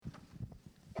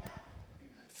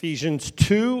Ephesians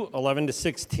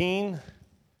 2:11-16.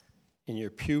 In your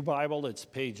Pew Bible, it's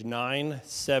page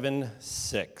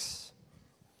 976.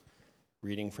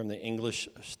 Reading from the English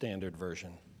Standard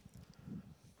Version.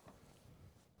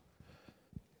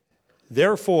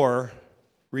 Therefore,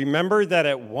 remember that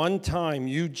at one time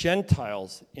you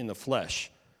Gentiles in the flesh,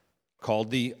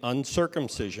 called the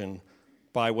uncircumcision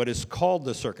by what is called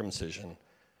the circumcision,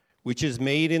 which is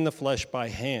made in the flesh by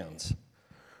hands.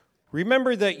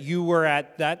 Remember that you were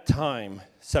at that time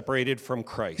separated from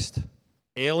Christ,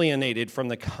 alienated from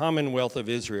the commonwealth of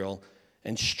Israel,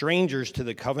 and strangers to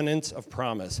the covenants of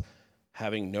promise,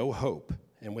 having no hope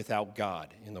and without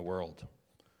God in the world.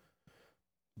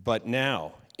 But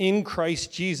now, in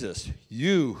Christ Jesus,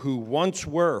 you who once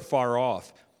were far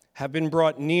off have been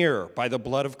brought near by the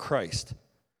blood of Christ.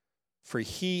 For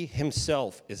he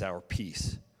himself is our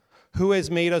peace, who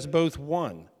has made us both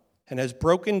one, and has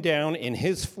broken down in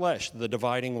his flesh the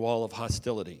dividing wall of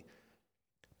hostility,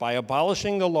 by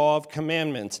abolishing the law of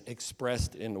commandments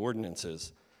expressed in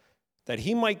ordinances, that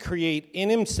he might create in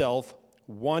himself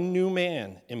one new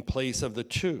man in place of the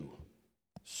two,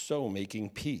 so making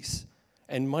peace,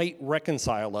 and might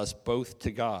reconcile us both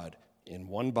to God in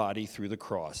one body through the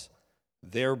cross,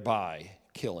 thereby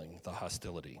killing the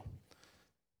hostility.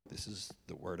 This is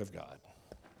the word of God.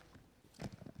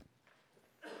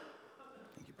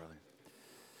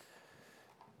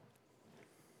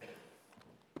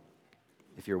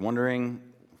 If you're wondering,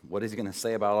 what is he going to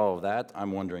say about all of that?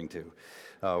 I'm wondering too.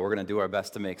 We're going to do our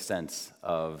best to make sense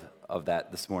of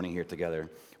that this morning here together.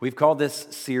 We've called this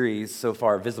series so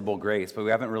far Visible Grace, but we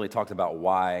haven't really talked about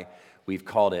why we've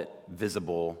called it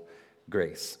Visible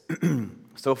Grace.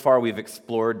 So far, we've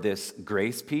explored this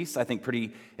grace piece, I think,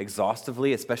 pretty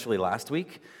exhaustively, especially last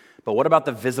week. But what about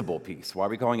the visible piece? Why are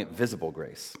we calling it Visible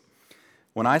Grace?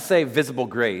 When I say visible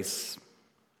grace,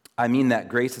 I mean that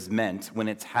grace is meant, when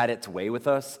it's had its way with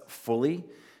us fully,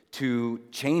 to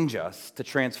change us, to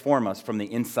transform us from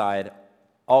the inside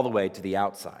all the way to the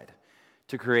outside,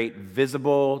 to create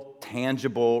visible,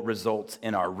 tangible results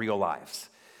in our real lives.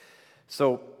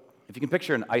 So, if you can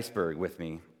picture an iceberg with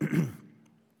me,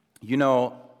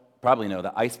 probably know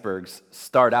that icebergs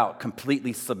start out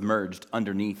completely submerged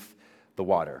underneath the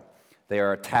water. They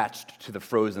are attached to the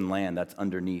frozen land that's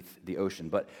underneath the ocean.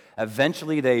 But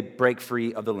eventually they break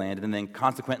free of the land, and then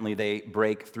consequently they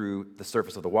break through the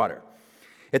surface of the water.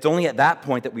 It's only at that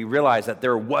point that we realize that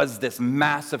there was this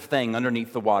massive thing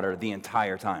underneath the water the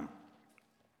entire time.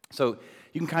 So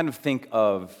you can kind of think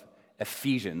of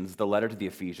Ephesians, the letter to the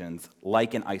Ephesians,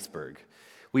 like an iceberg.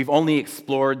 We've only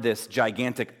explored this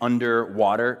gigantic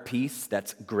underwater piece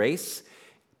that's grace,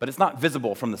 but it's not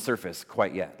visible from the surface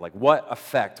quite yet. Like what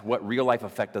real life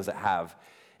effect does it have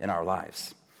in our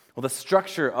lives? Well, the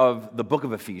structure of the book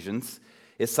of Ephesians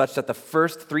is such that the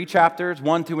first 3 chapters,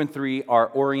 1, 2, and 3, are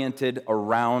oriented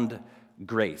around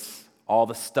grace, all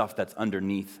the stuff that's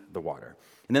underneath the water.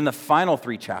 And then the final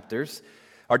 3 chapters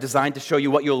are designed to show you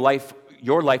what your life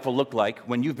will look like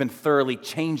when you've been thoroughly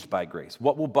changed by grace.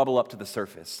 What will bubble up to the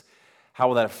surface? How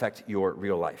will that affect your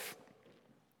real life?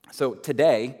 So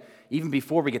today, even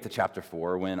before we get to chapter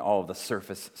 4, when all of the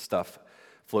surface stuff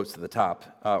floats to the top,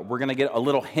 we're going to get a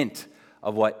little hint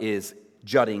of what is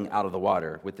jutting out of the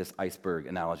water with this iceberg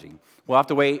analogy. We'll have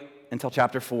to wait until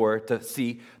chapter 4 to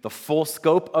see the full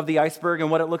scope of the iceberg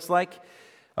and what it looks like,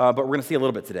 but we're going to see a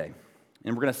little bit today.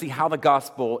 And we're going to see how the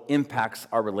gospel impacts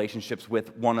our relationships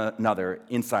with one another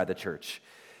inside the church.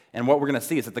 And what we're going to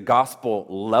see is that the gospel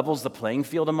levels the playing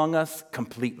field among us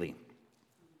completely.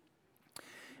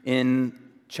 In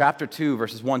chapter 2,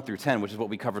 verses 1 through 10, which is what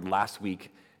we covered last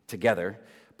week together,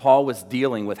 Paul was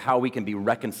dealing with how we can be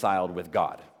reconciled with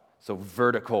God. So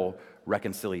vertical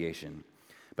reconciliation.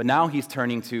 But now he's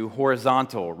turning to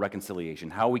horizontal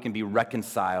reconciliation, how we can be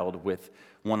reconciled with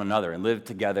one another and live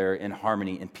together in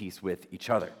harmony and peace with each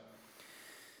other.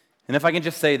 And if I can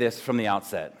just say this from the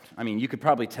outset, I mean, you could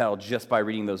probably tell just by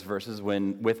reading those verses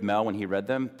with Mel when he read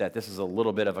them that this is a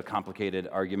little bit of a complicated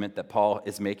argument that Paul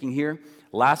is making here.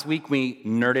 Last week we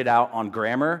nerded out on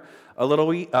grammar a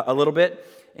little bit,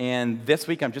 and this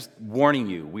week I'm just warning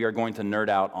you, we are going to nerd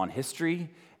out on history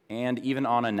and even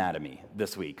on anatomy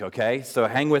this week, okay? So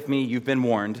hang with me, you've been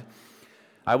warned.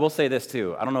 I will say this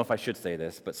too, I don't know if I should say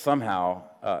this, but somehow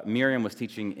Miriam was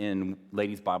teaching in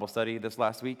ladies' Bible study this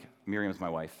last week. Miriam's my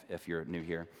wife, if you're new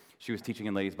here. She was teaching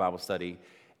in ladies' Bible study,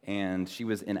 and she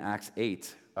was in Acts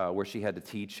 8, where she had to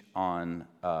teach on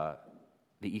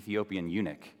the Ethiopian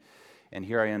eunuch. And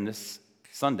here I am this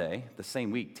Sunday, the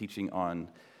same week, teaching on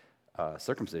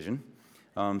circumcision.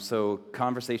 So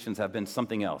conversations have been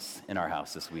something else in our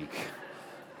house this week.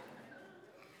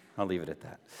 I'll leave it at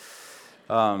that.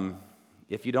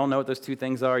 If you don't know what those two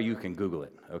things are, you can Google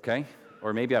it, okay?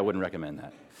 Or maybe I wouldn't recommend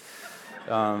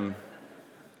that.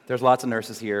 There's lots of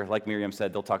nurses here. Like Miriam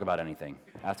said, they'll talk about anything.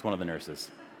 Ask one of the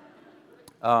nurses.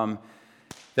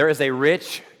 There is a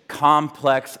rich,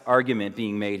 complex argument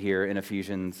being made here in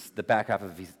Ephesians, the back half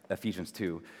of Ephesians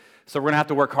 2. So we're going to have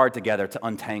to work hard together to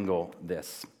untangle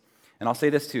this. And I'll say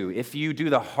this too. If you do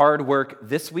the hard work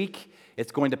this week,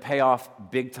 it's going to pay off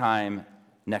big time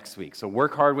next week. So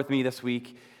work hard with me this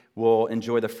week. We'll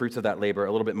enjoy the fruits of that labor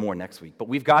a little bit more next week. But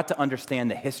we've got to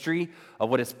understand the history of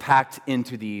what is packed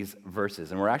into these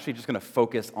verses. And we're actually just going to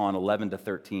focus on 11 to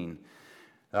 13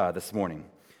 this morning.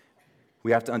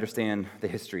 We have to understand the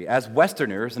history. As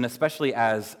Westerners, and especially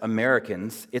as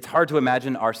Americans, it's hard to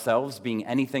imagine ourselves being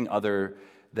anything other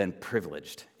than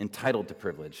privileged, entitled to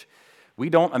privilege. We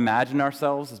don't imagine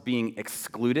ourselves as being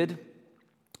excluded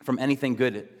from anything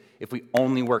good if we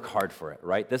only work hard for it,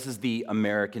 right? This is the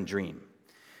American dream.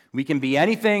 We can be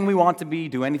anything we want to be,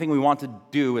 do anything we want to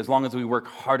do, as long as we work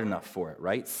hard enough for it,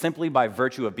 right? Simply by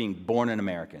virtue of being born an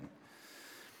American.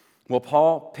 Well,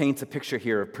 Paul paints a picture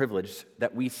here of privilege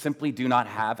that we simply do not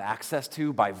have access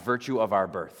to by virtue of our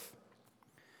birth.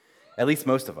 At least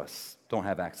most of us don't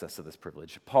have access to this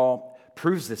privilege. Paul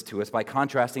proves this to us by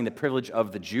contrasting the privilege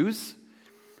of the Jews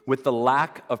with the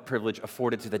lack of privilege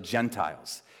afforded to the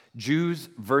Gentiles. Jews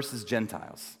versus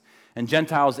Gentiles. And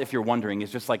Gentiles, if you're wondering,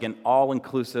 is just like an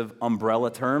all-inclusive umbrella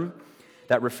term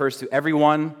that refers to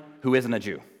everyone who isn't a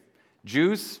Jew.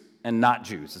 Jews and not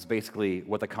Jews is basically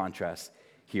what the contrast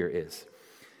here is.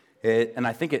 And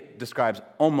I think it describes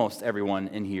almost everyone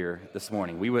in here this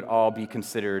morning. We would all be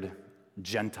considered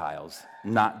Gentiles,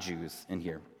 not Jews in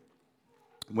here.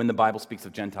 When the Bible speaks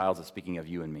of Gentiles, it's speaking of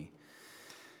you and me.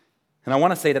 And I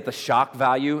want to say that the shock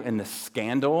value and the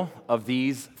scandal of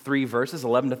these three verses,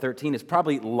 11 to 13, is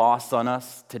probably lost on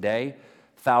us today,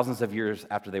 thousands of years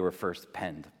after they were first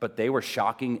penned. But they were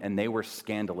shocking and they were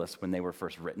scandalous when they were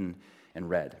first written and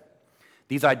read.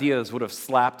 These ideas would have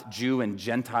slapped Jew and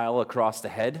Gentile across the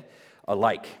head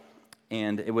alike,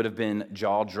 and it would have been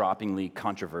jaw-droppingly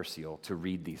controversial to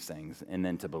read these things and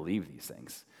then to believe these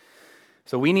things.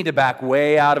 So we need to back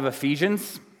way out of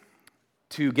Ephesians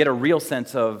to get a real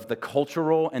sense of the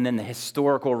cultural and then the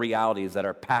historical realities that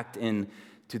are packed into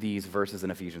these verses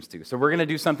in Ephesians 2. So we're going to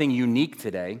do something unique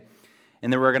today,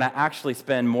 and then we're going to actually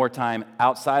spend more time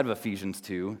outside of Ephesians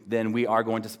 2 than we are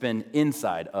going to spend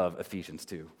inside of Ephesians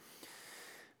 2.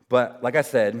 But like I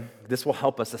said, this will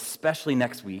help us, especially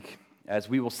next week, as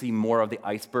we will see more of the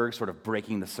iceberg sort of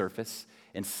breaking the surface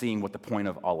and seeing what the point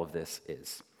of all of this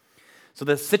is. So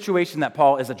the situation that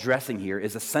Paul is addressing here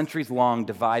is a centuries-long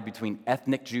divide between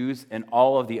ethnic Jews and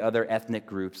all of the other ethnic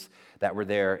groups that were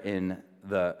there in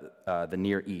the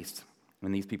Near East.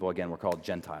 And these people, again, were called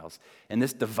Gentiles. And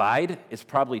this divide is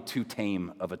probably too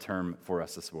tame of a term for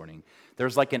us this morning.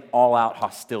 There's like an all-out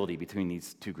hostility between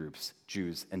these two groups,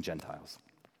 Jews and Gentiles.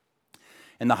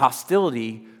 And the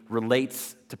hostility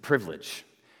relates to privilege.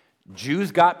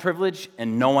 Jews got privilege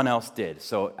and no one else did.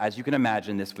 So as you can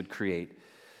imagine, this would create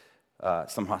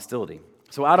some hostility.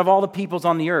 So out of all the peoples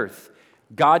on the earth,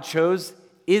 God chose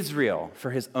Israel for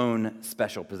his own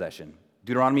special possession.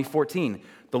 Deuteronomy 14,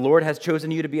 the Lord has chosen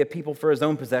you to be a people for his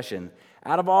own possession.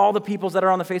 Out of all the peoples that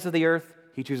are on the face of the earth,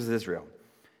 he chooses Israel.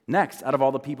 Next, out of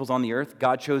all the peoples on the earth,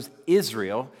 God chose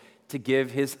Israel to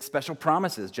give his special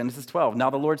promises. Genesis 12,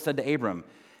 now the Lord said to Abram,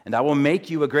 and I will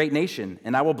make you a great nation,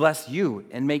 and I will bless you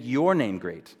and make your name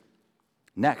great.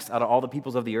 Next, out of all the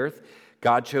peoples of the earth,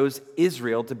 God chose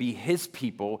Israel to be his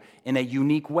people in a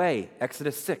unique way.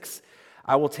 Exodus 6,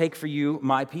 I will take for you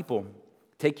my people,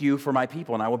 take you for my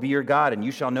people, and I will be your God, and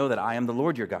you shall know that I am the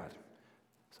Lord your God.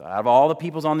 So out of all the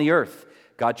peoples on the earth,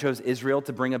 God chose Israel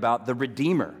to bring about the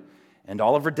Redeemer and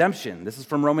all of redemption. This is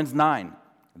from Romans 9.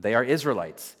 They are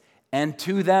Israelites. And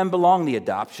to them belong the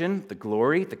adoption, the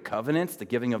glory, the covenants, the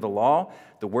giving of the law,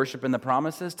 the worship and the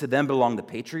promises. To them belong the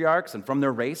patriarchs, and from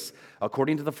their race,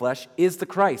 according to the flesh, is the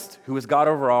Christ, who is God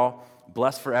over all,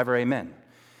 blessed forever, amen.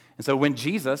 And so when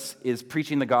Jesus is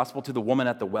preaching the gospel to the woman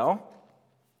at the well,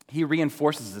 he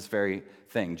reinforces this very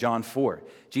thing. John 4,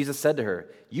 Jesus said to her,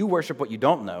 you worship what you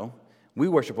don't know, we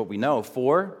worship what we know,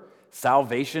 for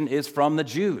salvation is from the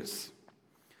Jews.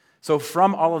 So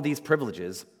from all of these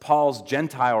privileges, Paul's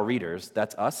Gentile readers,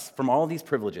 that's us, from all of these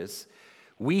privileges,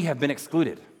 we have been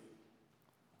excluded.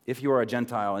 If you are a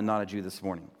Gentile and not a Jew this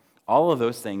morning, all of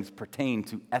those things pertain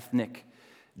to ethnic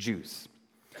Jews.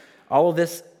 All of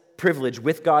this privilege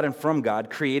with God and from God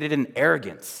created an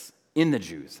arrogance in the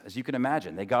Jews. As you can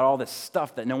imagine, they got all this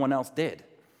stuff that no one else did.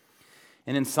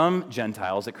 And in some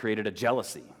Gentiles, it created a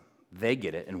jealousy. They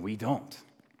get it and we don't.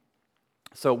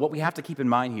 So what we have to keep in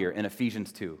mind here in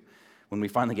Ephesians 2, when we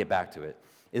finally get back to it,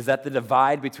 is that the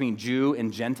divide between Jew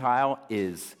and Gentile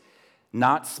is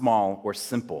not small or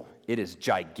simple. It is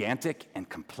gigantic and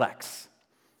complex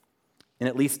in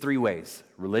at least three ways: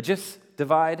 religious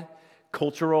divide,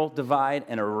 cultural divide,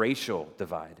 and a racial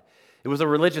divide. It was a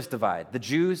religious divide. The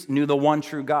Jews knew the one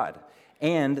true God,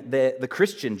 and the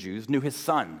Christian Jews knew his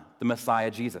son, the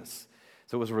Messiah Jesus.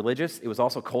 So it was religious. It was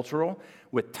also cultural,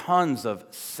 with tons of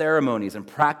ceremonies and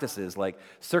practices like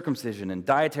circumcision and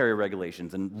dietary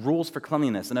regulations and rules for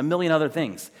cleanliness and a million other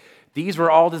things. These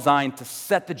were all designed to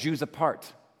set the Jews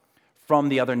apart from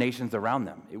the other nations around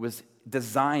them. It was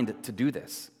designed to do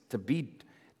this, to be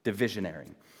divisionary.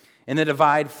 And the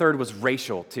divide, third, was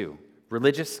racial too.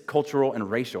 Religious, cultural,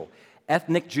 and racial.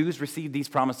 Ethnic Jews received these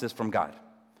promises from God.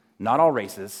 Not all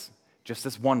races, just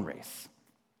this one race.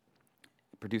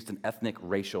 It produced an ethnic,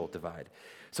 racial divide.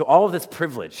 So all of this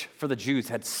privilege for the Jews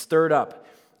had stirred up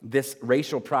this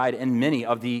racial pride in many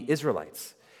of the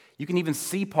Israelites. You can even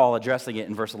see Paul addressing it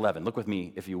in verse 11. Look with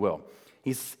me, if you will.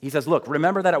 He says, look,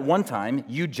 remember that at one time,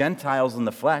 you Gentiles in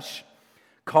the flesh,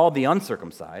 called the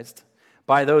uncircumcised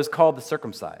by those called the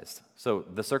circumcised. So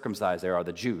the circumcised there are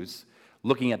the Jews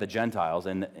looking at the Gentiles,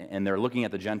 and they're looking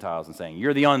at the Gentiles and saying,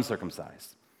 you're the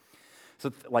uncircumcised.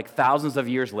 So like thousands of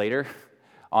years later,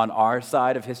 on our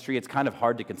side of history, it's kind of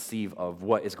hard to conceive of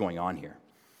what is going on here.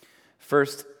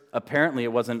 First, apparently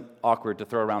it wasn't awkward to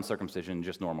throw around circumcision in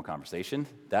just normal conversation.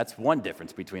 That's one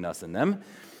difference between us and them.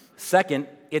 Second,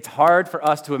 it's hard for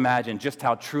us to imagine just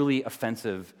how truly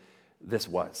offensive this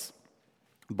was.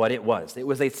 But it was. It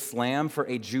was a slam for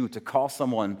a Jew to call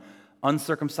someone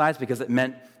uncircumcised because it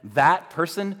meant that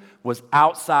person was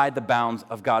outside the bounds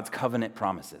of God's covenant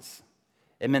promises.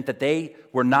 It meant that they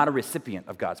were not a recipient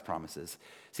of God's promises.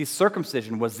 See,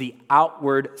 circumcision was the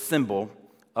outward symbol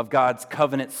of God's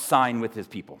covenant sign with his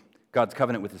people. God's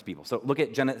covenant with his people. So look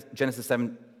at Genesis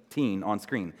 17 on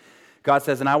screen. God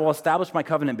says, and I will establish my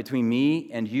covenant between me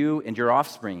and you and your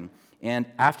offspring and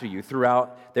after you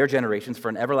throughout their generations for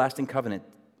an everlasting covenant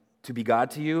to be God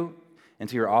to you and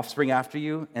to your offspring after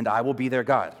you, and I will be their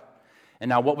God. And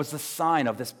now what was the sign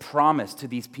of this promise to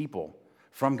these people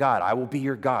from God? I will be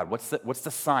your God. What's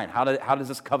the sign? How does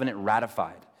this covenant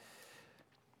ratified?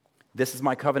 This is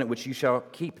my covenant which you shall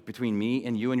keep between me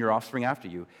and you and your offspring after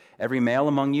you. Every male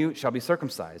among you shall be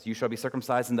circumcised. You shall be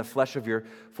circumcised in the flesh of your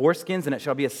foreskins, and it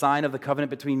shall be a sign of the covenant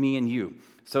between me and you.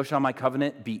 So shall my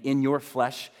covenant be in your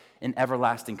flesh, an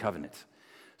everlasting covenant.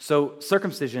 So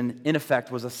circumcision, in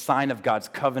effect, was a sign of God's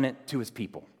covenant to his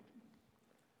people.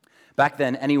 Back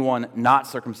then, anyone not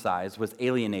circumcised was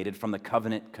alienated from the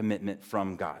covenant commitment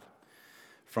from God,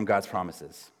 from God's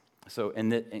promises. So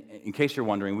in case you're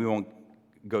wondering, we won't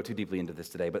go too deeply into this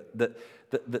today, but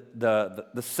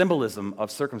the symbolism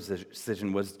of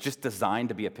circumcision was just designed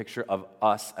to be a picture of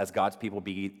us as God's people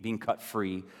being cut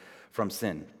free from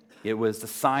sin. It was the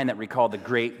sign that recalled the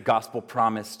great gospel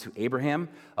promise to Abraham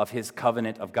of his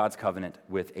covenant, of God's covenant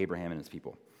with Abraham and his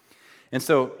people. And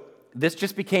so this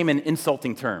just became an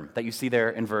insulting term that you see there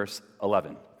in verse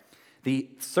 11. The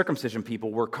circumcision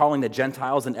people were calling the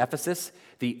Gentiles in Ephesus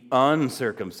the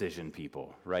uncircumcision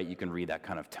people, right? You can read that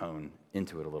kind of tone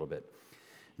into it a little bit.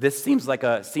 This seems like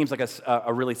a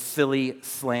really silly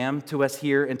slam to us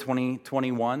here in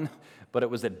 2021, but it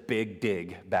was a big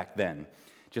dig back then.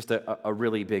 Just a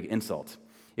really big insult.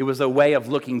 It was a way of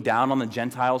looking down on the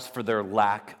Gentiles for their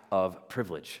lack of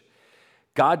privilege.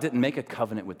 God didn't make a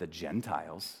covenant with the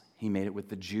Gentiles. He made it with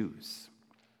the Jews.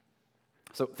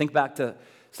 So think back to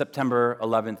September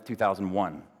 11th,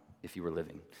 2001, if you were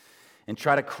living, and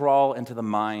try to crawl into the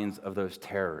minds of those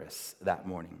terrorists that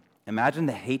morning. Imagine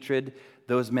the hatred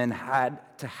those men had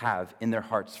to have in their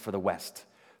hearts for the West,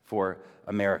 for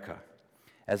America,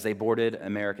 as they boarded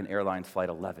American Airlines Flight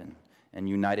 11 and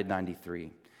United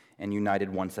 93 and United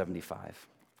 175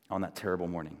 on that terrible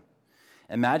morning.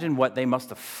 Imagine what they must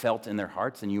have felt in their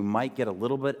hearts, and you might get a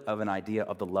little bit of an idea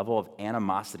of the level of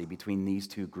animosity between these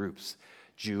two groups,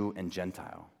 Jew and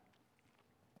Gentile.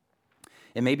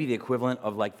 It may be the equivalent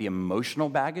of like the emotional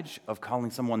baggage of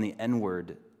calling someone the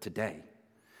N-word today.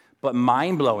 But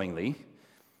mind-blowingly,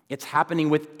 it's happening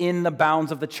within the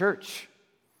bounds of the church.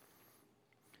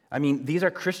 I mean, these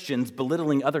are Christians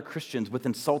belittling other Christians with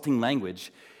insulting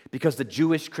language because the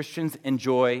Jewish Christians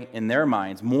enjoy, in their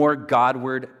minds, more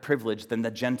Godward privilege than the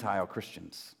Gentile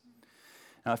Christians.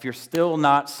 Now, if you're still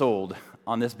not sold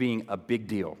on this being a big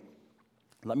deal,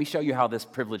 let me show you how this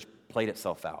privilege played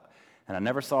itself out. And I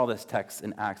never saw this text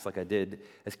in Acts like I did,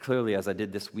 as clearly as I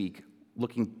did this week,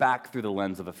 looking back through the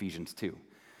lens of Ephesians 2.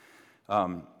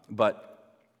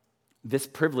 But this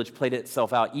privilege played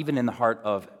itself out even in the heart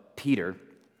of Peter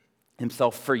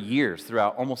himself for years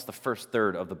throughout almost the first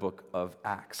third of the book of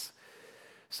Acts.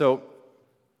 So,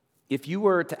 if you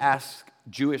were to ask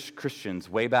Jewish Christians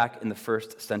way back in the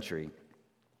first century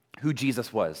who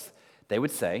Jesus was, they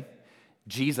would say,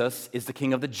 Jesus is the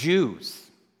King of the Jews,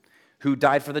 who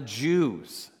died for the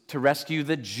Jews to rescue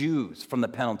the Jews from the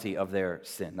penalty of their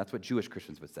sin. That's what Jewish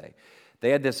Christians would say.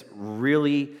 They had this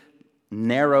really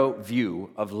narrow view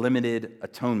of limited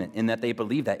atonement in that they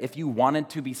believed that if you wanted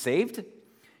to be saved,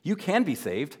 you can be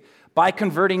saved by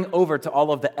converting over to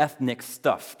all of the ethnic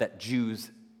stuff that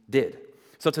Jews did.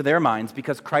 So to their minds,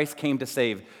 because Christ came to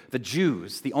save the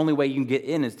Jews, the only way you can get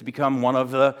in is to become one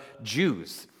of the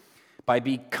Jews by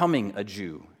becoming a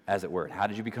Jew, as it were. How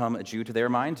did you become a Jew to their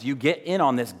minds? You get in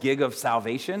on this gig of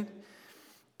salvation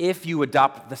if you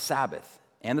adopt the Sabbath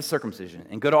and the circumcision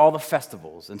and go to all the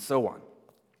festivals and so on.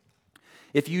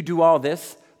 If you do all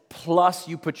this, plus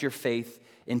you put your faith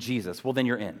in Jesus, well, then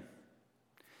you're in.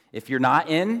 If you're not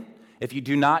in, if you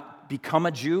do not become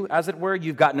a Jew, as it were,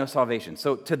 you've got no salvation.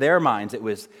 So to their minds, it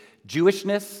was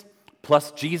Jewishness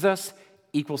plus Jesus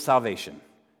equals salvation.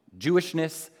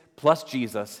 Jewishness plus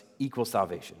Jesus equals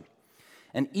salvation.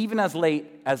 And even as late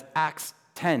as Acts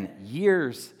 10,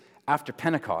 years after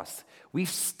Pentecost, we've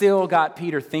still got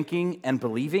Peter thinking and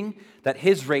believing that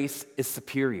his race is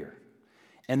superior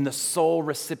and the sole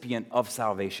recipient of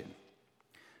salvation.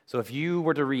 So if you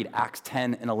were to read Acts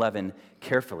 10 and 11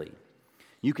 carefully,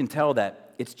 you can tell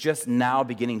that it's just now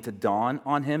beginning to dawn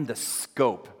on him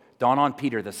dawn on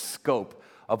Peter the scope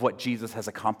of what Jesus has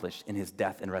accomplished in his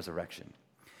death and resurrection.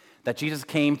 That Jesus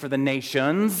came for the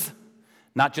nations,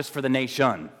 not just for the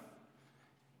nation.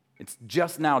 It's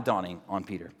just now dawning on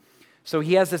Peter. So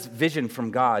he has this vision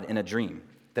from God in a dream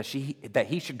that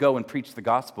he should go and preach the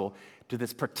gospel to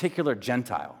this particular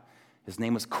Gentile. His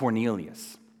name was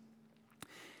Cornelius.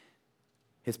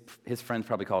 His friends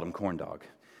probably called him Corn Dog.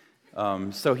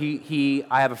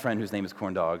 I have a friend whose name is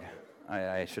Corn Dog.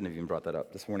 I shouldn't have even brought that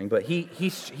up this morning, but he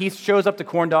shows up to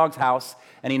Corn Dog's house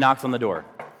and he knocks on the door.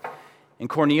 And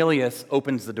Cornelius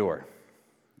opens the door.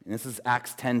 And this is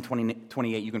Acts 10,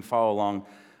 28. You can follow along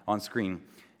on screen.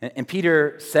 And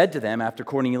Peter said to them after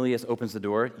Cornelius opens the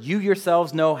door, "You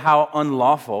yourselves know how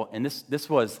unlawful," and this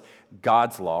was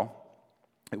God's law.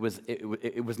 It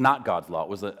was not God's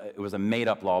law. It was a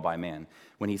made-up law by man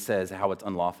when he says how it's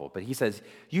unlawful. But he says,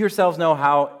 "You yourselves know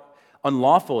how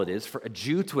unlawful it is for a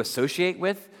Jew to associate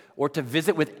with or to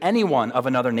visit with anyone of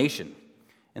another nation."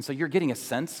 And so you're getting a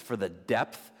sense for the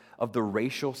depth of the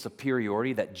racial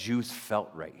superiority that Jews felt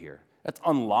right here. That's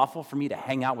unlawful for me to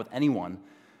hang out with anyone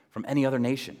from any other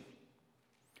nation.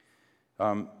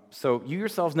 So you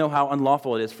yourselves know how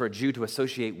unlawful it is for a Jew to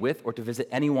associate with or to visit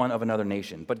anyone of another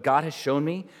nation. But God has shown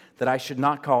me that I should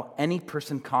not call any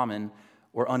person common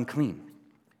or unclean.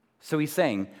 So he's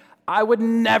saying, I would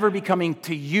never be coming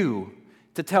to you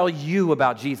to tell you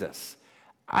about Jesus.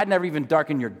 I'd never even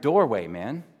darken your doorway,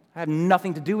 man. I have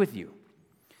nothing to do with you.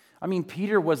 I mean,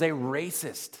 Peter was a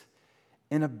racist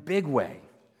in a big way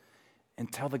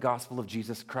until the gospel of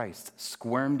Jesus Christ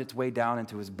squirmed its way down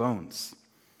into his bones.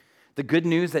 The good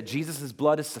news that Jesus'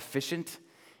 blood is sufficient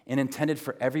and intended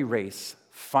for every race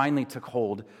finally took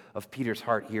hold of Peter's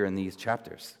heart here in these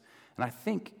chapters. And I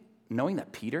think knowing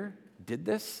that Peter did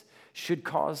this should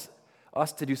cause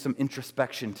us to do some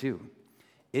introspection too.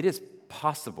 It is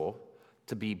possible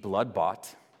to be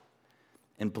blood-bought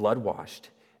and blood-washed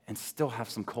and still have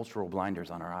some cultural blinders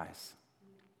on our eyes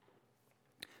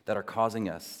that are causing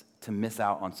us to miss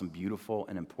out on some beautiful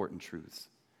and important truths.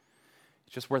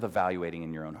 It's just worth evaluating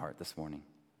in your own heart this morning.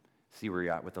 See where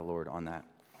you're at with the Lord on that.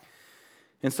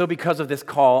 And so because of this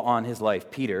call on his life,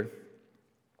 Peter,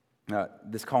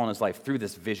 this call on his life through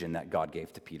this vision that God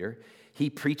gave to Peter, he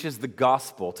preaches the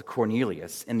gospel to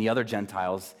Cornelius and the other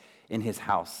Gentiles in his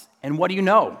house. And what do you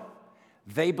know?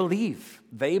 They believe.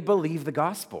 They believe the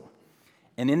gospel.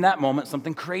 And in that moment,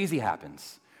 something crazy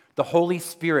happens. The Holy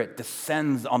Spirit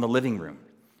descends on the living room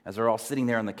as they're all sitting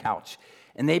there on the couch.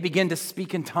 And they begin to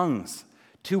speak in tongues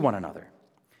to one another.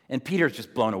 And Peter's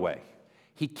just blown away.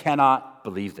 He cannot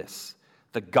believe this.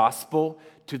 The gospel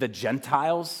to the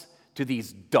Gentiles, to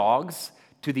these dogs,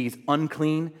 to these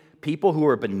unclean people who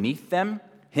were beneath him,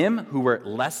 who were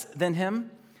less than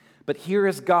him. But here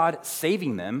is God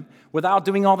saving them without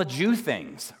doing all the Jew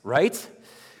things, right?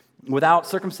 Without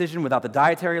circumcision, without the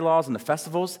dietary laws and the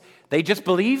festivals. They just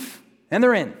believe and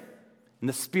they're in. And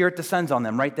the Spirit descends on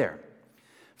them right there.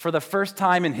 For the first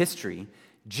time in history,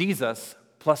 Jesus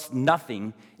plus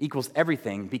nothing equals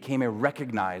everything became a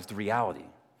recognized reality.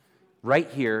 Right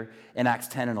here in Acts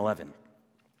 10 and 11.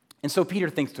 And so Peter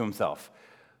thinks to himself,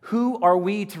 who are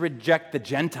we to reject the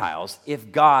Gentiles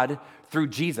if God, through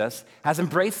Jesus, has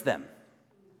embraced them?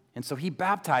 And so he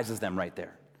baptizes them right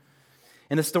there.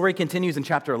 And the story continues in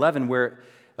chapter 11 where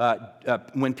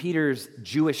when Peter's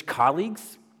Jewish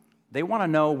colleagues, they want to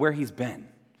know where he's been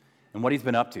and what he's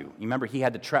been up to. You remember, he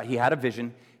had a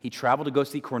vision. He traveled to go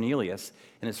see Cornelius,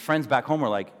 and his friends back home were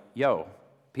like, yo,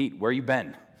 Pete, where you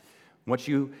been? What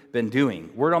you been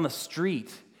doing? Word on the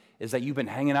street is that you've been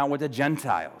hanging out with the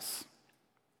Gentiles,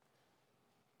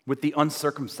 with the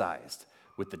uncircumcised,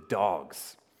 with the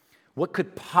dogs. What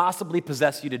could possibly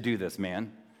possess you to do this,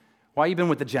 man? Why you been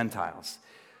with the Gentiles?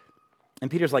 And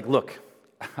Peter's like, look,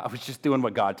 I was just doing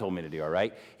what God told me to do, all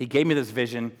right? He gave me this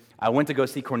vision. I went to go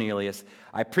see Cornelius.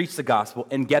 I preached the gospel,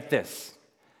 and get this,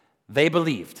 they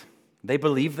believed. They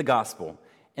believed the gospel.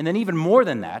 And then even more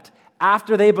than that,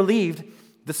 after they believed,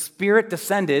 the Spirit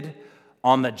descended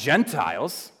on the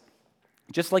Gentiles,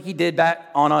 just like he did back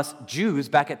on us Jews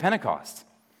back at Pentecost.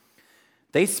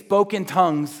 They spoke in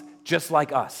tongues just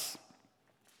like us.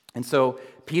 And so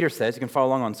Peter says, you can follow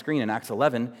along on screen in Acts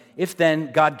 11, if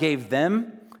then God gave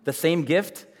them the same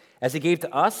gift as he gave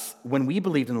to us when we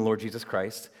believed in the Lord Jesus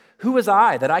Christ, who was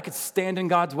I that I could stand in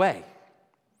God's way?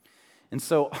 And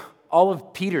so all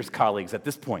of Peter's colleagues at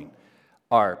this point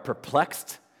are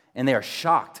perplexed and they are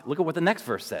shocked. Look at what the next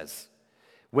verse says.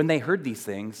 When they heard these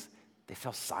things, they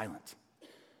fell silent.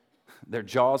 Their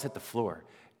jaws hit the floor.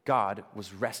 God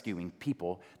was rescuing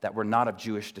people that were not of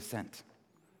Jewish descent.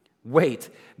 Wait,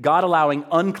 God allowing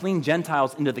unclean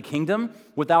Gentiles into the kingdom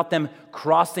without them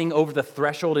crossing over the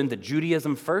threshold into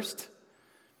Judaism first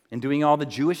and doing all the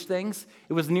Jewish things?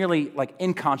 It was nearly like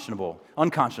unconscionable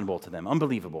to them,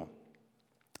 unbelievable.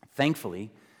 Thankfully,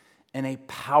 in a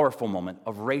powerful moment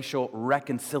of racial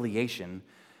reconciliation,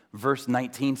 verse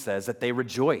 19 says that they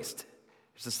rejoiced.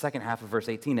 There's the second half of verse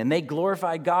 18. And they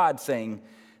glorified God, saying,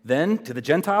 then to the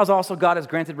Gentiles also God has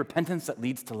granted repentance that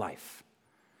leads to life.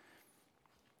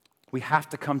 We have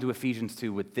to come to Ephesians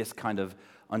 2 with this kind of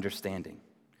understanding.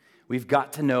 We've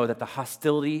got to know that the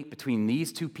hostility between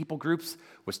these two people groups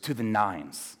was to the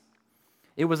nines.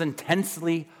 It was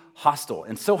intensely hostile,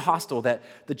 and so hostile that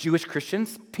the Jewish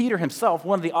Christians, Peter himself,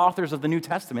 one of the authors of the New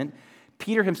Testament,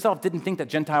 Peter himself didn't think that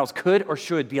Gentiles could or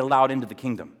should be allowed into the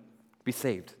kingdom, be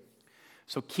saved.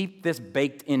 So keep this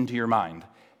baked into your mind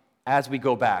as we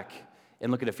go back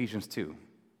and look at Ephesians 2.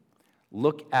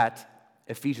 Look at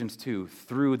Ephesians 2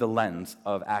 through the lens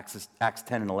of Acts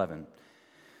 10 and 11.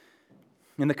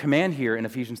 And the command here in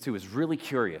Ephesians 2 is really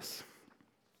curious.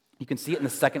 You can see it in the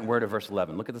second word of verse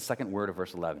 11. Look at the second word of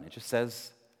verse 11. It just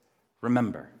says,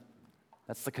 remember.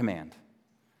 That's the command.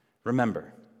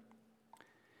 Remember.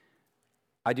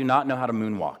 I do not know how to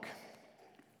moonwalk.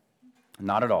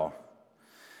 Not at all.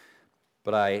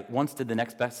 But I once did the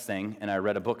next best thing, and I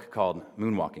read a book called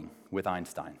Moonwalking with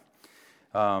Einstein.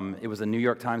 It was a New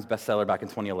York Times bestseller back in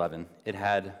 2011. It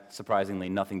had, surprisingly,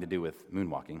 nothing to do with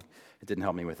moonwalking. It didn't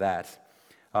help me with that.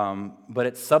 But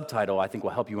its subtitle, I think,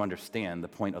 will help you understand the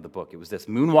point of the book. It was this,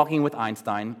 Moonwalking with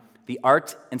Einstein, the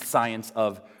art and science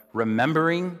of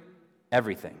remembering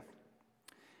everything.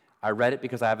 I read it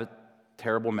because I have a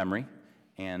terrible memory,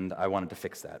 and I wanted to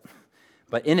fix that.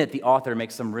 But in it, the author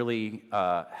makes some really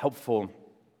helpful,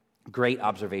 great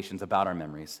observations about our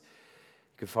memories.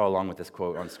 You can follow along with this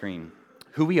quote on screen.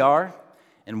 Who we are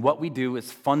and what we do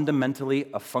is fundamentally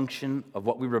a function of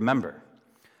what we remember.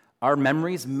 Our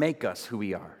memories make us who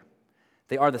we are.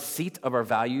 They are the seat of our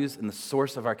values and the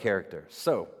source of our character.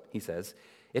 So, he says,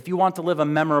 if you want to live a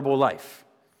memorable life,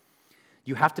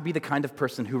 you have to be the kind of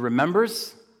person who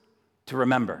remembers to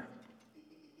remember.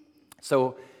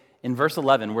 So, in verse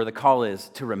 11, where the call is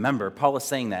to remember, Paul is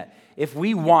saying that if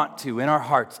we want to, in our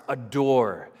hearts,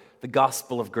 adore the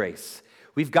gospel of grace,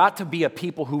 we've got to be a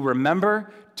people who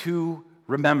remember to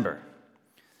remember.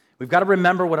 We've got to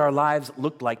remember what our lives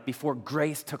looked like before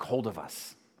grace took hold of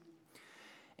us.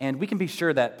 And we can be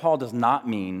sure that Paul does not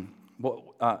mean,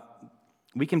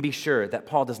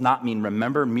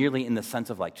 remember merely in the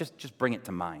sense of like, just bring it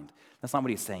to mind. That's not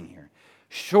what he's saying here.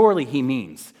 Surely he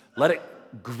means, let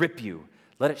it grip you.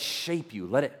 Let it shape you.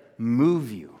 Let it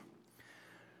move you.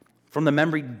 From the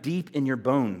memory deep in your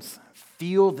bones,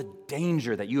 feel the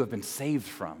danger that you have been saved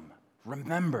from.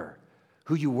 Remember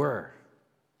who you were.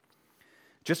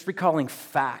 Just recalling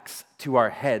facts to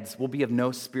our heads will be of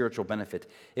no spiritual benefit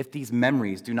if these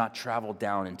memories do not travel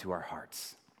down into our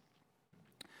hearts.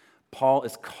 Paul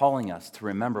is calling us to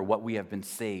remember what we have been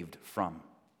saved from.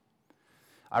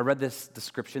 I read this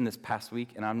description this past week,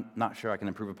 and I'm not sure I can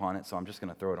improve upon it, so I'm just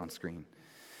going to throw it on screen.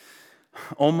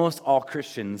 Almost all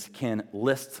Christians can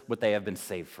list what they have been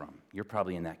saved from. You're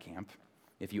probably in that camp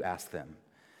if you ask them.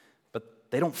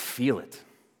 But they don't feel it.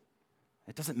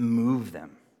 It doesn't move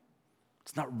them.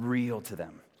 It's not real to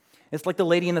them. It's like the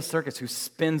lady in the circus who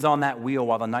spins on that wheel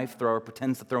while the knife thrower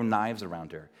pretends to throw knives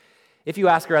around her. If you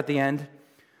ask her at the end,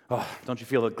 "Oh, don't you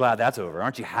feel glad that's over?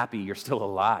 Aren't you happy you're still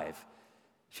alive?"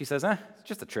 She says, "It's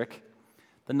just a trick."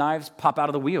 The knives pop out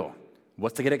of the wheel.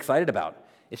 What's to get excited about?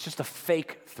 It's just a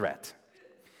fake threat.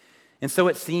 And so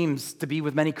it seems to be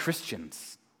with many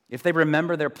Christians. If they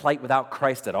remember their plight without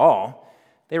Christ at all,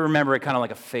 they remember it kind of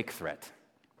like a fake threat.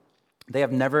 They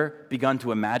have never begun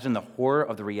to imagine the horror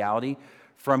of the reality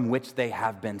from which they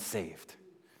have been saved.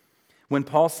 When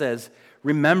Paul says,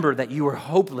 "Remember that you are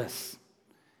hopeless,"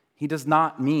 he does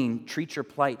not mean treat your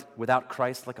plight without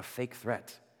Christ like a fake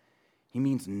threat. He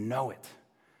means know it,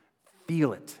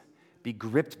 feel it, be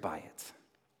gripped by it.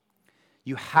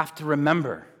 You have to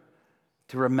remember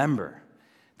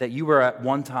that you were at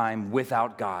one time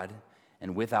without God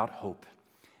and without hope.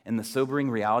 And the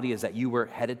sobering reality is that you were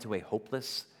headed to a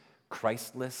hopeless,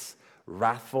 Christless,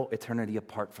 wrathful eternity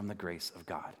apart from the grace of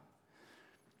God.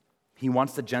 He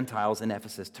wants the Gentiles in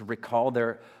Ephesus to recall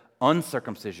their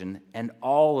uncircumcision and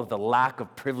all of the lack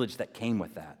of privilege that came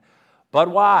with that. But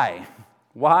why?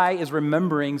 Why is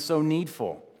remembering so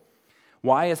needful?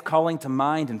 Why is calling to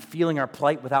mind and feeling our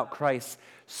plight without Christ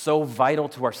so vital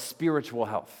to our spiritual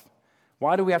health?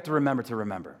 Why do we have to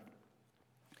remember?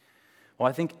 Well,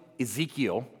 I think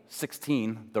Ezekiel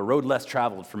 16, the road less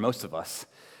traveled for most of us,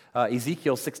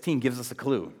 Ezekiel 16 gives us a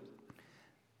clue.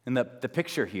 And the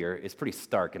picture here is pretty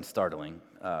stark and startling.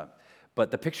 But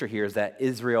the picture here is that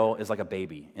Israel is like a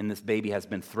baby, and this baby has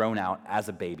been thrown out as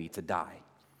a baby to die.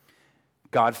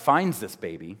 God finds this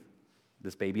baby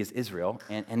is Israel,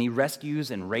 and he rescues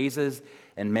and raises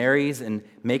and marries and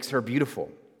makes her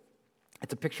beautiful.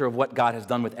 It's a picture of what God has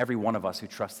done with every one of us who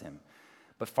trusts him.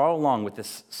 But follow along with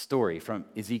this story from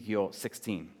Ezekiel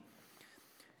 16.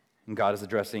 And God is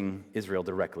addressing Israel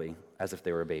directly as if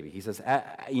they were a baby. He says,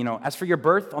 as for your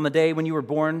birth on the day when you were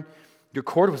born, your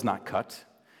cord was not cut,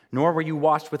 nor were you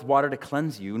washed with water to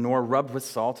cleanse you, nor rubbed with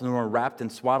salt, nor wrapped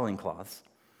in swaddling cloths.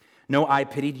 No eye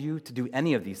pitied you to do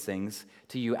any of these things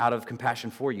to you out of compassion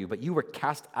for you, but you were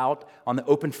cast out on the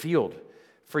open field,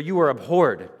 for you were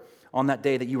abhorred on that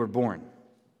day that you were born.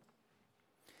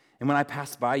 And when I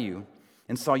passed by you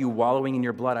and saw you wallowing in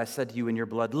your blood, I said to you in your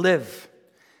blood, live.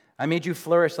 I made you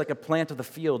flourish like a plant of the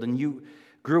field, and you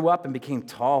grew up and became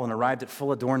tall and arrived at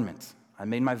full adornment. I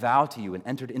made my vow to you and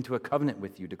entered into a covenant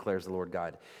with you, declares the Lord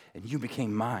God, and you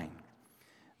became mine.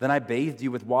 Then I bathed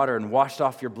you with water and washed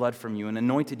off your blood from you and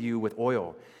anointed you with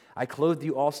oil. I clothed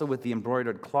you also with the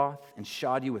embroidered cloth and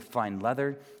shod you with fine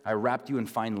leather. I wrapped you in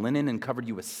fine linen and covered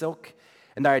you with silk.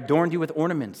 And I adorned you with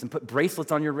ornaments and put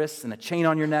bracelets on your wrists and a chain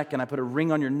on your neck. And I put a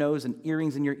ring on your nose and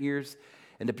earrings in your ears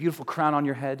and a beautiful crown on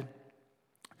your head.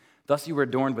 Thus you were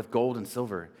adorned with gold and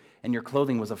silver, and your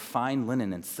clothing was of fine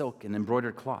linen and silk and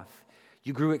embroidered cloth.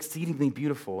 You grew exceedingly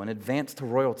beautiful and advanced to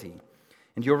royalty.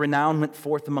 And your renown went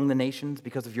forth among the nations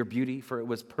because of your beauty, for it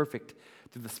was perfect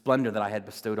through the splendor that I had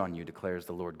bestowed on you, declares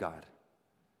the Lord God.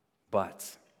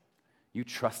 But you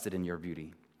trusted in your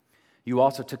beauty. You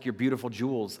also took your beautiful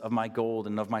jewels of my gold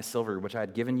and of my silver, which I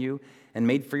had given you, and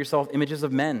made for yourself images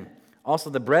of men. Also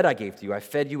the bread I gave to you, I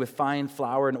fed you with fine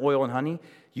flour and oil and honey.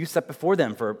 You set before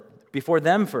them for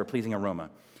a pleasing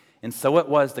aroma. And so it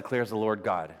was, declares the Lord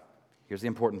God. Here's the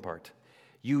important part.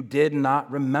 You did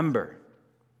not remember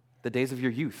the days of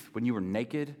your youth, when you were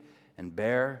naked and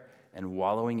bare and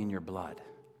wallowing in your blood.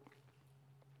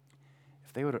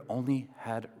 If they would have only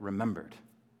had remembered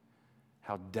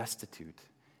how destitute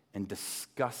and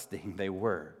disgusting they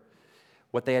were,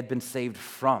 what they had been saved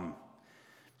from,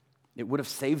 it would have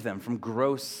saved them from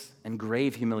gross and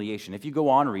grave humiliation. If you go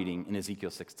on reading in Ezekiel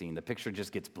 16, the picture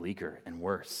just gets bleaker and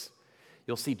worse.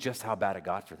 You'll see just how bad it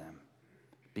got for them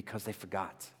because they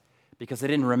forgot, because they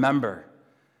didn't remember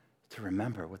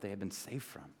what they had been saved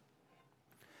from.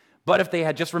 But if they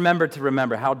had just remembered to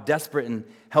remember how desperate and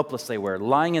helpless they were,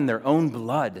 lying in their own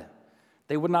blood,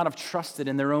 they would not have trusted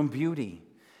in their own beauty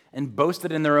and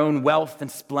boasted in their own wealth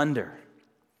and splendor.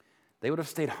 They would have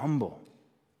stayed humble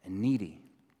and needy.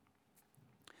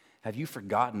 Have you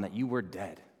forgotten that you were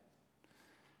dead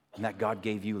and that God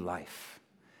gave you life?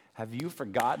 Have you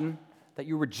forgotten that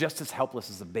you were just as helpless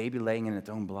as a baby laying in its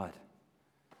own blood?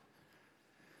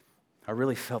 I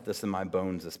really felt this in my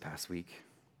bones this past week.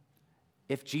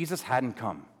 If Jesus hadn't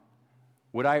come,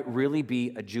 would I really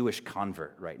be a Jewish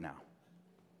convert right now?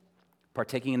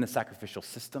 Partaking in the sacrificial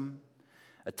system,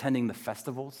 attending the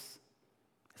festivals?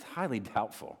 It's highly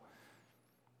doubtful.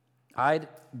 I'd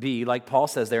be, like Paul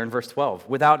says there in verse 12,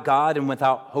 without God and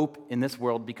without hope in this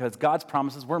world because God's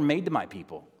promises were made to my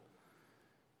people.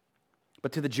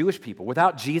 But to the Jewish people,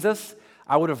 without Jesus,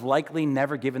 I would have likely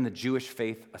never given the Jewish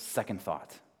faith a second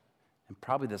thought. And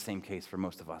probably the same case for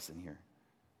most of us in here.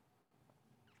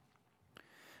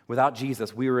 Without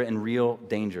Jesus, we were in real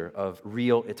danger of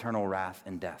real eternal wrath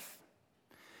and death.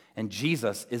 And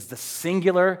Jesus is the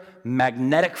singular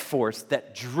magnetic force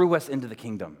that drew us into the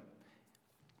kingdom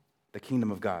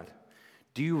of God.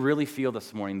 Do you really feel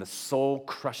this morning the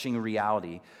soul-crushing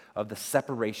reality of the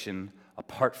separation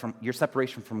your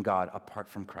separation from God apart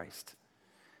from Christ,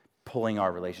 pulling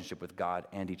our relationship with God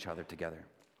and each other together?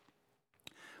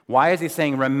 Why is he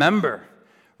saying, remember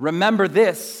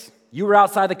this? You were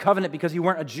outside the covenant because you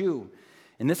weren't a Jew.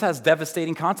 And this has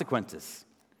devastating consequences.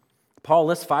 Paul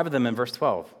lists 5 of them in verse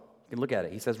 12. You can look at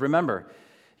it. He says, remember,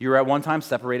 you were at one time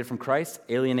separated from Christ,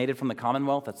 alienated from the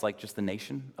commonwealth, that's like just the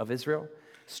nation of Israel,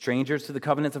 strangers to the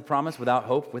covenants of promise, without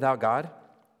hope, without God.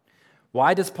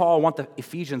 Why does Paul want the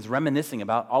Ephesians reminiscing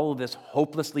about all of this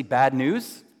hopelessly bad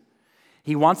news?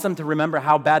 He wants them to remember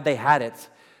how bad they had it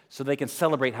so they can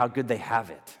celebrate how good they have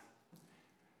it.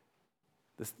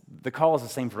 The call is the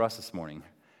same for us this morning.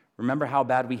 Remember how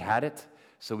bad we had it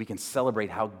so we can celebrate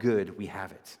how good we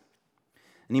have it.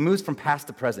 And he moves from past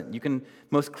to present. You can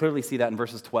most clearly see that in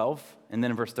verses 12 and then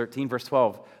in verse 13. Verse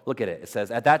 12, look at it. It says,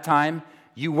 at that time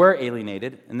you were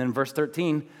alienated. And then verse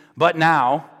 13, but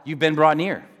now you've been brought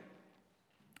near.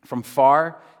 From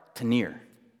far to near.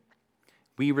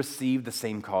 We received the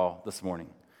same call this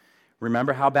morning.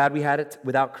 Remember how bad we had it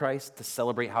without Christ to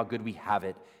celebrate how good we have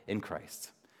it in Christ.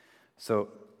 So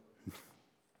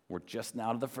we're just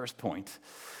now to the first point.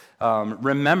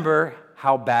 Remember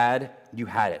how bad you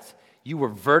had it. You were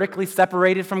vertically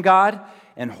separated from God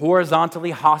and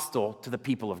horizontally hostile to the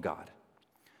people of God.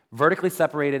 Vertically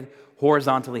separated,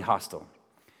 horizontally hostile.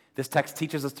 This text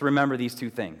teaches us to remember these 2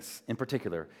 things in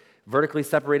particular. Vertically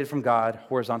separated from God,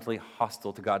 horizontally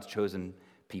hostile to God's chosen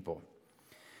people.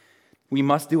 We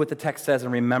must do what the text says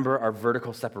and remember our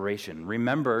vertical separation.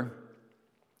 Remember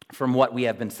from what we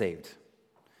have been saved.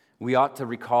 We ought to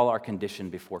recall our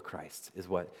condition before Christ, is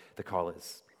what the call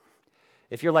is.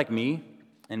 If you're like me,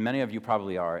 and many of you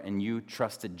probably are, and you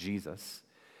trusted Jesus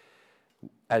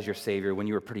as your Savior when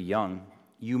you were pretty young,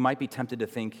 you might be tempted to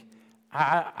think,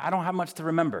 I don't have much to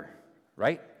remember,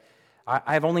 right?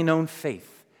 I've only known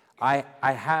faith. I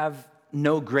have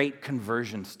no great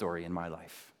conversion story in my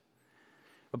life.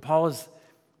 But Paul is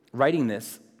writing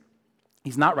this.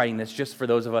 He's not writing this just for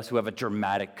those of us who have a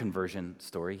dramatic conversion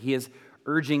story. He is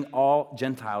urging all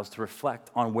Gentiles to reflect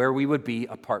on where we would be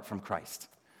apart from Christ.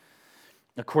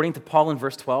 According to Paul in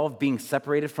verse 12, being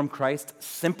separated from Christ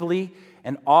simply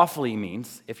and awfully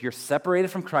means, if you're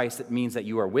separated from Christ, it means that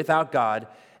you are without God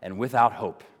and without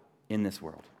hope in this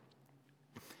world.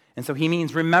 And so he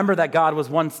means, remember that God was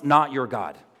once not your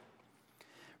God.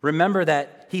 Remember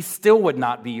that he still would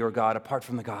not be your God apart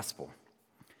from the gospel.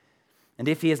 And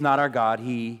if he is not our God,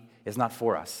 he is not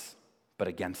for us, but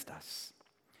against us.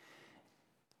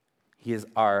 He is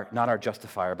not our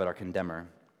justifier, but our condemner.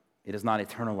 It is not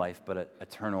eternal life, but an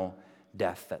eternal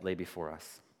death that lay before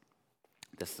us.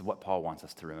 This is what Paul wants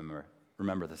us to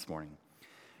remember this morning.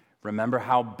 Remember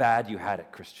how bad you had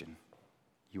it, Christian.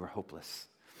 You were hopeless.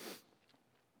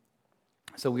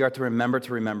 So we are to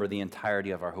remember the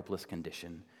entirety of our hopeless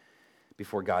condition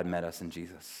before God met us in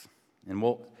Jesus. And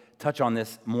we'll touch on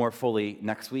this more fully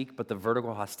next week, but the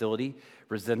vertical hostility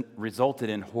resulted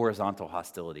in horizontal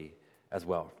hostility as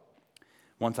well.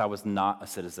 Once I was not a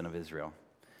citizen of Israel,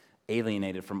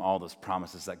 alienated from all those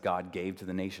promises that God gave to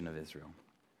the nation of Israel.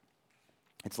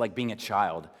 It's like being a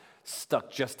child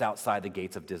stuck just outside the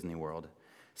gates of Disney World,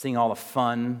 seeing all the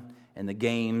fun and the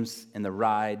games and the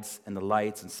rides and the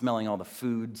lights and smelling all the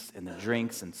foods and the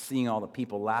drinks and seeing all the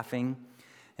people laughing,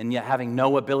 and yet having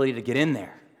no ability to get in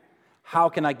there. How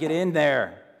can I get in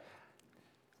there?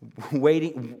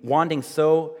 Wanting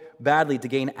so badly to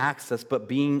gain access, but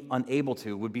being unable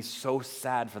to would be so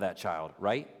sad for that child,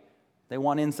 right? They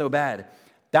want in so bad.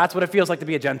 That's what it feels like to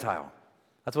be a Gentile.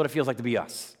 That's what it feels like to be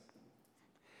us.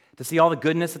 To see all the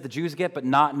goodness that the Jews get, but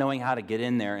not knowing how to get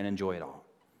in there and enjoy it all.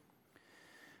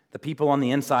 The people on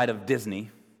the inside of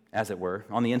Disney, as it were,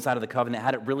 on the inside of the covenant,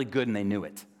 had it really good and they knew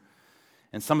it.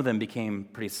 And some of them became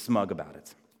pretty smug about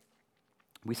it.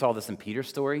 We saw this in Peter's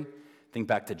story. Think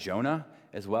back to Jonah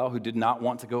as well, who did not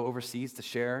want to go overseas to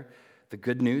share the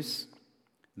good news.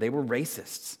 They were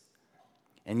racists.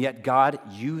 And yet God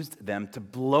used them to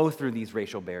blow through these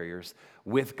racial barriers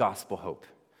with gospel hope.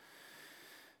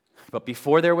 But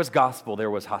before there was gospel,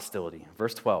 there was hostility.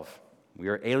 Verse 12, we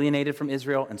are alienated from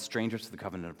Israel and strangers to the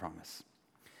covenant of promise.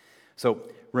 So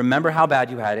remember how bad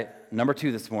you had it. Number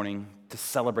 2 this morning, to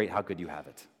celebrate how good you have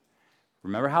it.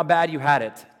 Remember how bad you had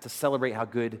it to celebrate how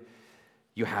good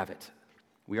you have it.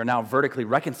 We are now vertically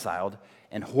reconciled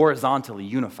and horizontally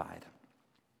unified.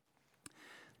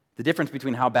 the difference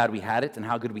between how bad we had it and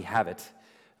how good we have it,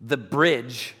 the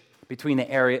bridge between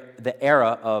the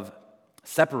era of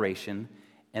separation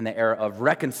and the era of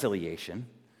reconciliation,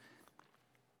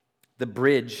 the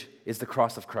bridge is the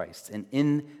cross of Christ. And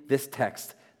in this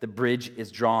text, the bridge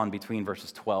is drawn between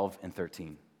verses 12 and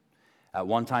 13. At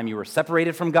one time you were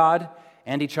separated from God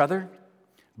and each other,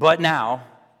 but now,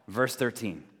 verse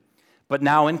 13, but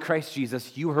now in Christ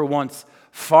Jesus, you who were once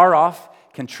far off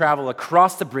can travel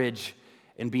across the bridge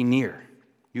and be near.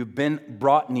 You've been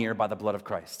brought near by the blood of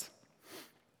Christ.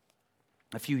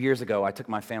 A few years ago, I took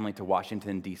my family to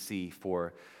Washington, D.C.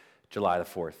 for July the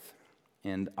 4th.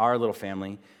 And our little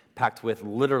family, packed with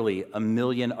literally 1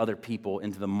 million other people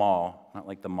into the mall, not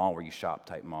like the mall where you shop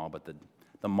type mall, but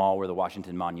the mall where the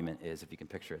Washington Monument is, if you can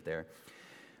picture it there.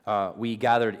 We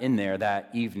gathered in there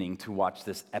that evening to watch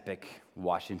this epic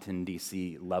Washington,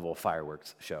 D.C. level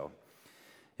fireworks show.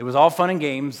 It was all fun and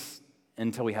games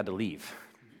until we had to leave.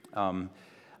 I'm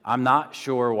not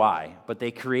sure why, but they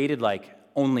created like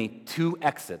only 2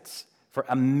 exits for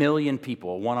 1 million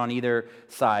people, one on either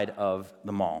side of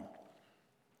the mall.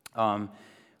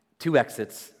 2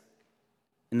 exits,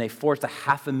 and they forced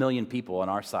 500,000 people on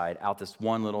our side out this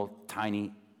one little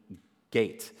tiny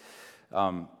gate.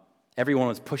 Everyone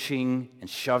was pushing and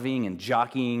shoving and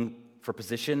jockeying for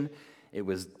position. It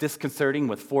was disconcerting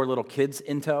with 4 little kids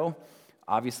in tow.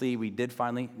 Obviously, we did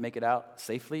finally make it out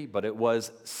safely, but it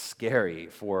was scary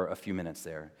for a few minutes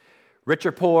there. Rich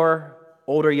or poor,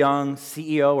 old or young,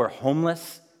 CEO or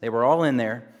homeless, they were all in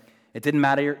there. It didn't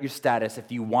matter your status.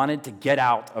 If you wanted to get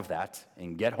out of that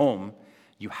and get home,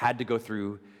 you had to go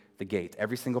through the gate,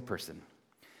 every single person.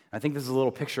 I think this is a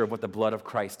little picture of what the blood of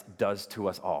Christ does to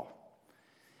us all.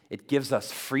 It gives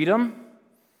us freedom.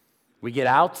 We get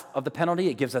out of the penalty.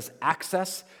 It gives us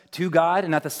access to God,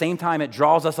 and at the same time, it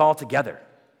draws us all together.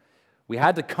 We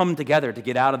had to come together to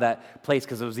get out of that place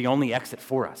because it was the only exit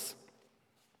for us.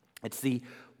 It's the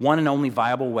one and only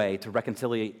viable way to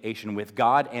reconciliation with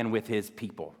God and with his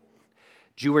people.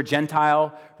 Jew or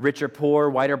Gentile, rich or poor,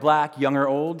 white or black, young or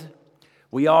old,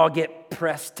 we all get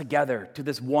pressed together to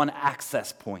this one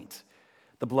access point,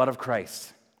 the blood of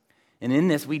Christ. And in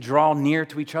this, we draw near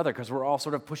to each other because we're all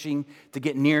sort of pushing to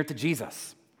get near to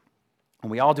Jesus. And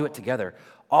we all do it together,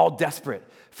 all desperate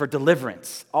for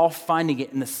deliverance, all finding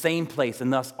it in the same place,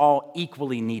 and thus all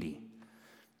equally needy.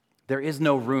 There is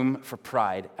no room for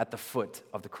pride at the foot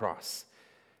of the cross,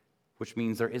 which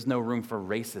means there is no room for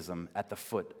racism at the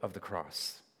foot of the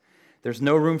cross. There's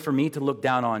no room for me to look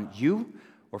down on you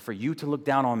or for you to look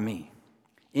down on me.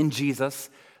 In Jesus,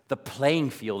 the playing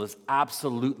field is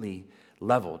absolutely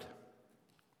leveled.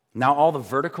 Now all the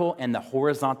vertical and the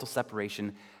horizontal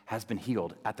separation has been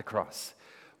healed at the cross.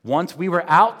 Once we were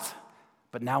out,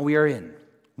 but now we are in.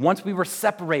 Once we were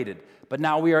separated, but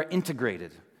now we are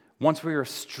integrated. Once we were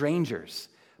strangers,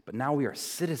 but now we are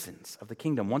citizens of the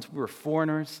kingdom. Once we were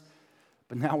foreigners,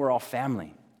 but now we're all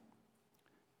family.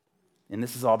 And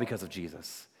this is all because of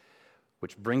Jesus,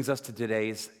 which brings us to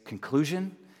today's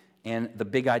conclusion and the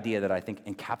big idea that I think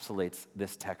encapsulates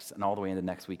this text and all the way into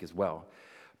next week as well.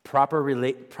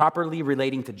 Properly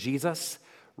relating to Jesus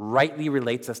rightly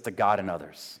relates us to God and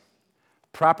others.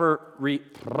 Properly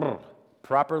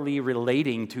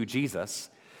relating to Jesus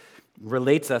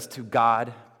relates us to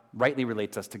God, rightly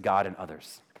relates us to God and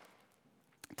others.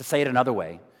 To say it another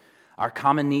way, our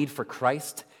common need for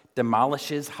Christ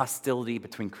demolishes hostility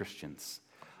between Christians.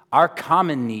 Our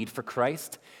common need for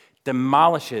Christ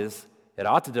it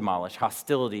ought to demolish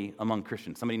hostility among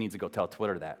Christians. Somebody needs to go tell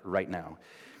Twitter that right now.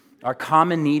 Our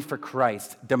common need for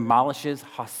Christ demolishes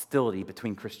hostility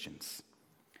between Christians.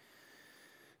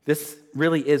 This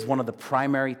really is one of the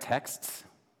primary texts.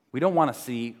 We don't want to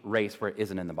see race where it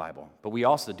isn't in the Bible, but we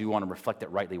also do want to reflect it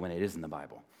rightly when it is in the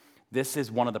Bible. This is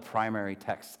one of the primary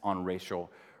texts on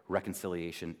racial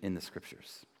reconciliation in the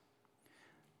Scriptures.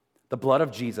 The blood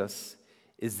of Jesus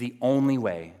is the only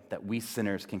way that we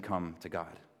sinners can come to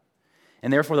God.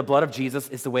 And therefore, the blood of Jesus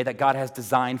is the way that God has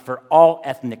designed for all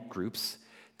ethnic groups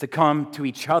to come to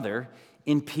each other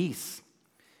in peace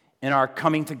and are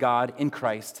coming to God in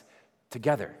Christ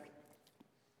together.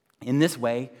 In this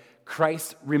way,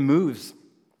 Christ removes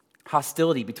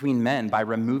hostility between men by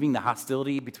removing the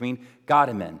hostility between God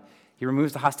and men. He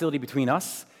removes the hostility between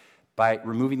us by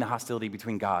removing the hostility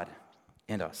between God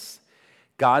and us.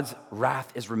 God's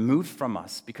wrath is removed from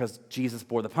us because Jesus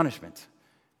bore the punishment.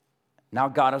 Now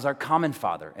God is our common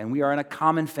Father, and we are in a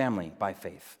common family by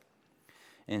faith.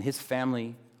 And his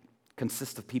family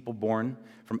consists of people born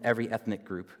from every ethnic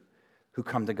group who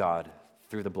come to God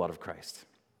through the blood of Christ.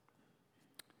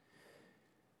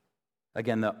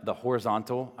 Again, the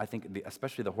horizontal, I think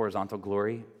especially the horizontal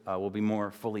glory will be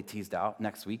more fully teased out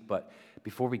next week. But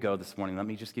before we go this morning, let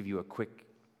me just give you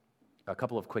a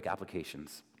couple of quick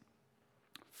applications.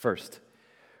 First,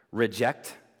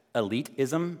 reject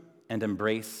elitism and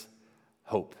embrace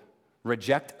hope.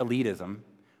 Reject elitism,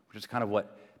 which is kind of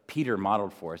what Peter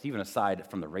modeled for us. Even aside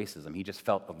from the racism, he just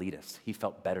felt elitist. He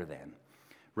felt better than.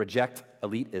 Reject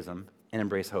elitism and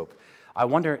embrace hope. I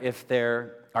wonder if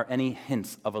there are any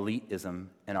hints of elitism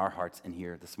in our hearts in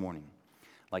here this morning,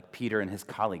 like Peter and his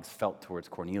colleagues felt towards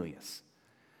Cornelius.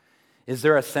 Is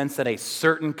there a sense that a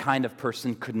certain kind of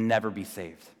person could never be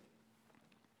saved?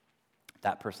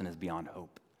 That person is beyond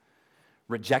hope.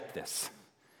 Reject this.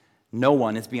 No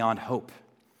one is beyond hope.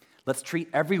 Let's treat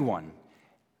everyone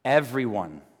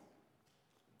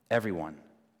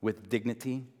with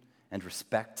dignity and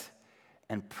respect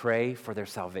and pray for their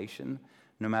salvation,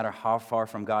 no matter how far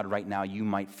from God right now you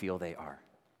might feel they are.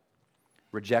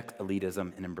 Reject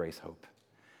elitism and embrace hope.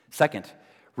 Second,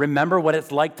 remember what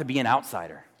it's like to be an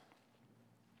outsider.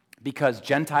 Because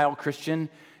Gentile Christian,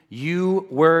 you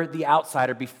were the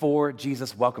outsider before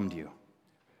Jesus welcomed you.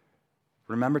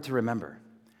 Remember to remember.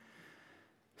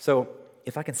 So,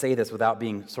 if I can say this without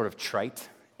being sort of trite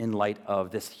in light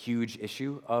of this huge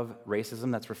issue of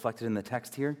racism that's reflected in the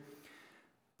text here,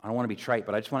 I don't want to be trite,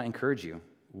 but I just want to encourage you.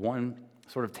 One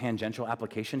sort of tangential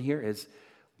application here is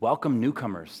welcome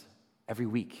newcomers every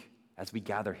week as we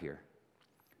gather here.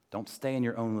 Don't stay in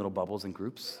your own little bubbles and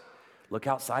groups. Look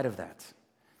outside of that.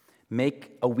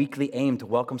 Make a weekly aim to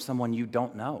welcome someone you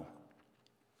don't know.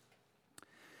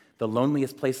 The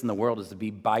loneliest place in the world is to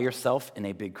be by yourself in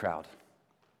a big crowd.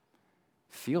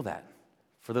 Feel that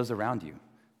for those around you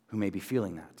who may be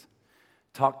feeling that.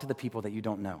 Talk to the people that you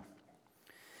don't know.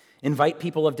 Invite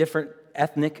people of different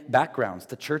ethnic backgrounds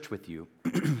to church with you,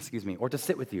 or to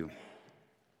sit with you.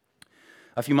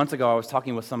 A few months ago, I was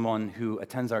talking with someone who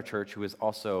attends our church who is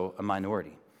also a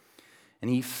minority.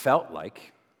 And he felt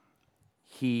like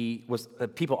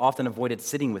people often avoided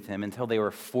sitting with him until they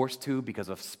were forced to because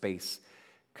of space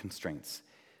constraints.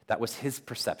 That was his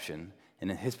perception,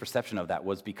 and his perception of that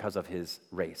was because of his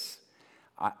race.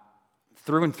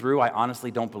 Through and through, I honestly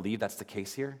don't believe that's the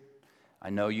case here. I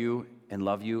know you and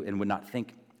love you and would not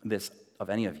think this of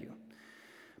any of you.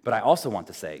 But I also want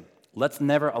to say, let's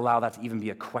never allow that to even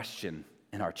be a question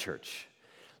in our church.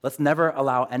 Let's never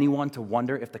allow anyone to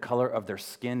wonder if the color of their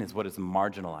skin is what is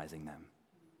marginalizing them.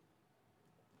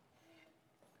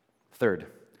 Third,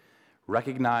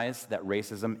 recognize that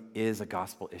racism is a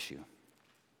gospel issue.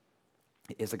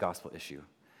 It is a gospel issue.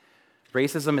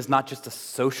 Racism is not just a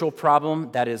social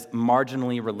problem that is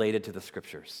marginally related to the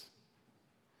scriptures.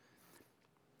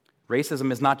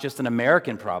 Racism is not just an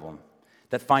American problem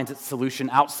that finds its solution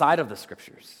outside of the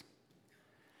scriptures.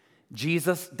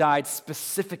 Jesus died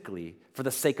specifically for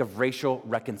the sake of racial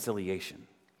reconciliation.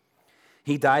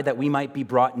 He died that we might be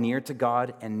brought near to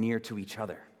God and near to each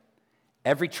other.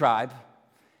 Every tribe,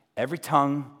 every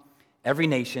tongue, every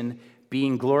nation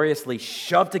being gloriously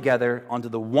shoved together onto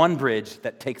the one bridge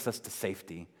that takes us to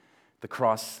safety, the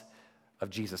cross of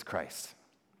Jesus Christ.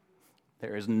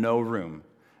 There is no room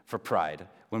for pride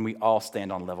when we all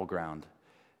stand on level ground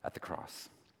at the cross.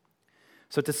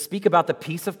 So to speak about the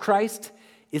peace of Christ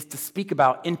is to speak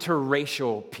about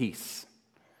interracial peace.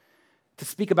 To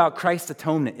speak about Christ's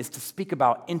atonement is to speak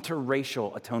about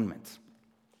interracial atonement.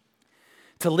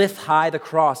 To lift high the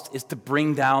cross is to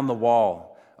bring down the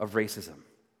wall of racism.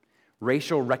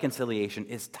 Racial reconciliation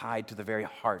is tied to the very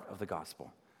heart of the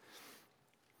gospel.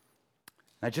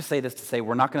 And I just say this to say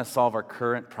we're not going to solve our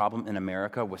current problem in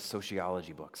America with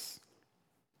sociology books.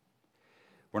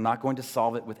 We're not going to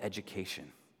solve it with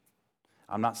education.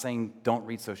 I'm not saying don't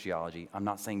read sociology. I'm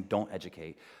not saying don't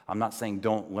educate. I'm not saying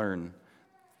don't learn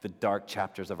the dark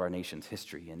chapters of our nation's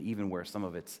history and even where some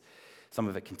of it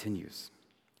continues.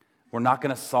 We're not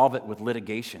going to solve it with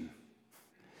litigation.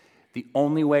 The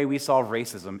only way we solve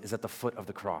racism is at the foot of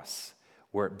the cross,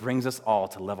 where it brings us all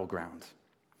to level ground.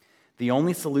 The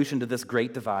only solution to this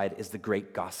great divide is the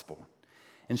great gospel.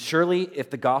 And surely, if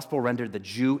the gospel rendered the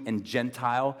Jew and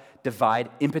Gentile divide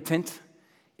impotent,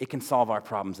 it can solve our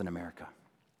problems in America.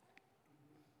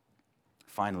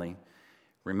 Finally,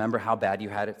 remember how bad you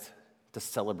had it to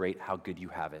celebrate how good you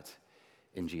have it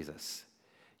in Jesus.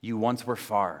 You once were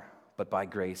far, but by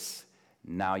grace,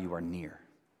 now you are near.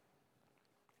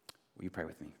 Will you pray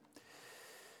with me?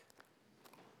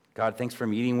 God, thanks for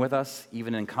meeting with us,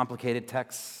 even in complicated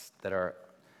texts that are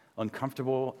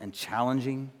uncomfortable and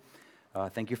challenging.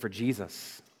 Thank you for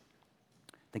Jesus.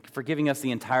 Thank you for giving us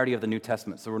the entirety of the New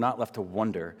Testament so we're not left to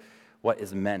wonder what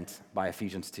is meant by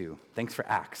Ephesians 2. Thanks for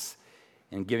Acts.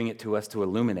 and giving it to us to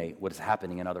illuminate what is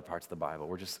happening in other parts of the Bible.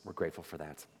 We're grateful for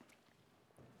that.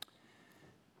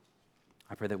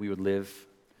 I pray that we would live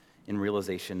in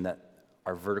realization that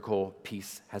our vertical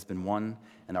peace has been won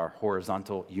and our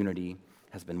horizontal unity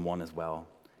has been won as well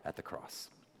at the cross.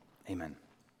 Amen.